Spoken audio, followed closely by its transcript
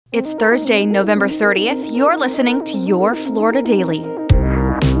It's Thursday, November 30th. You're listening to Your Florida Daily.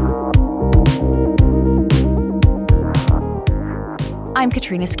 I'm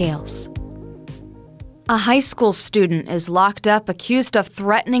Katrina Scales. A high school student is locked up accused of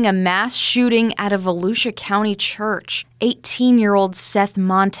threatening a mass shooting at a Volusia County church. 18-year-old Seth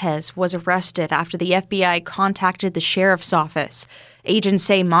Montez was arrested after the FBI contacted the sheriff's office. Agents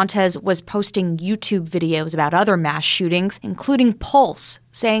say Montez was posting YouTube videos about other mass shootings, including Pulse,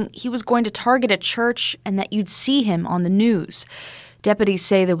 saying he was going to target a church and that you'd see him on the news. Deputies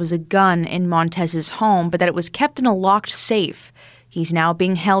say there was a gun in Montez's home, but that it was kept in a locked safe. He's now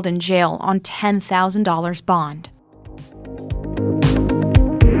being held in jail on $10,000 bond.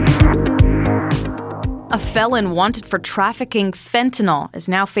 A felon wanted for trafficking fentanyl is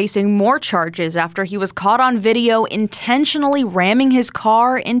now facing more charges after he was caught on video intentionally ramming his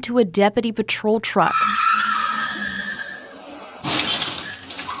car into a deputy patrol truck.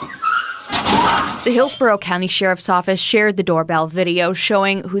 The Hillsborough County Sheriff's Office shared the doorbell video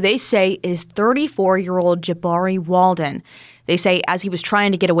showing who they say is 34-year-old Jabari Walden. They say as he was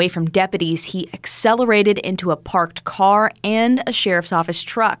trying to get away from deputies, he accelerated into a parked car and a sheriff's office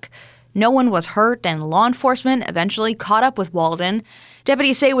truck. No one was hurt, and law enforcement eventually caught up with Walden.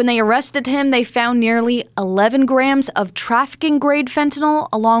 Deputies say when they arrested him, they found nearly 11 grams of trafficking-grade fentanyl,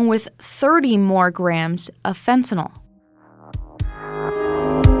 along with 30 more grams of fentanyl.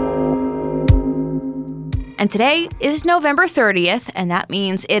 And today is November 30th, and that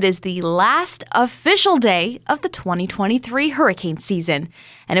means it is the last official day of the 2023 hurricane season.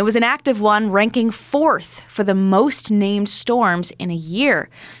 And it was an active one, ranking 4th for the most named storms in a year.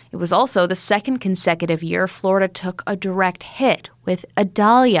 It was also the second consecutive year Florida took a direct hit, with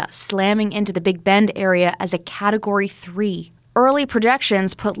Idalia slamming into the Big Bend area as a Category 3. Early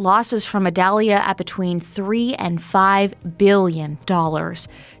projections put losses from Idalia at between $3 and $5 billion.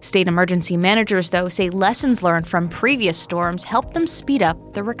 State emergency managers, though, say lessons learned from previous storms helped them speed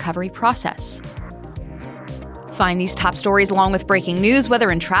up the recovery process. Find these top stories along with breaking news, weather,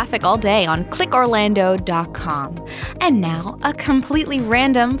 and traffic all day on clickorlando.com. And now, a completely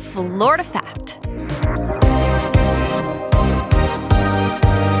random Florida fact.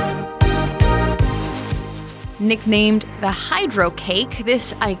 Nicknamed the Hydro Cake,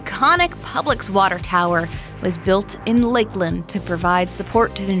 this iconic Publix water tower was built in Lakeland to provide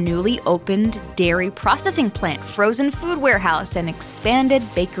support to the newly opened dairy processing plant, frozen food warehouse, and expanded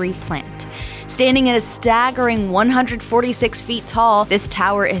bakery plant. Standing at a staggering 146 feet tall, this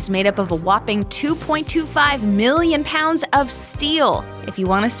tower is made up of a whopping 2.25 million pounds of steel. If you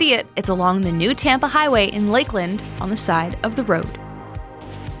want to see it, it's along the new Tampa Highway in Lakeland on the side of the road.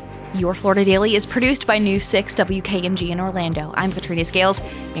 Your Florida Daily is produced by News 6 WKMG in Orlando. I'm Katrina Scales.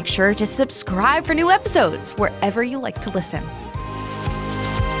 Make sure to subscribe for new episodes wherever you like to listen.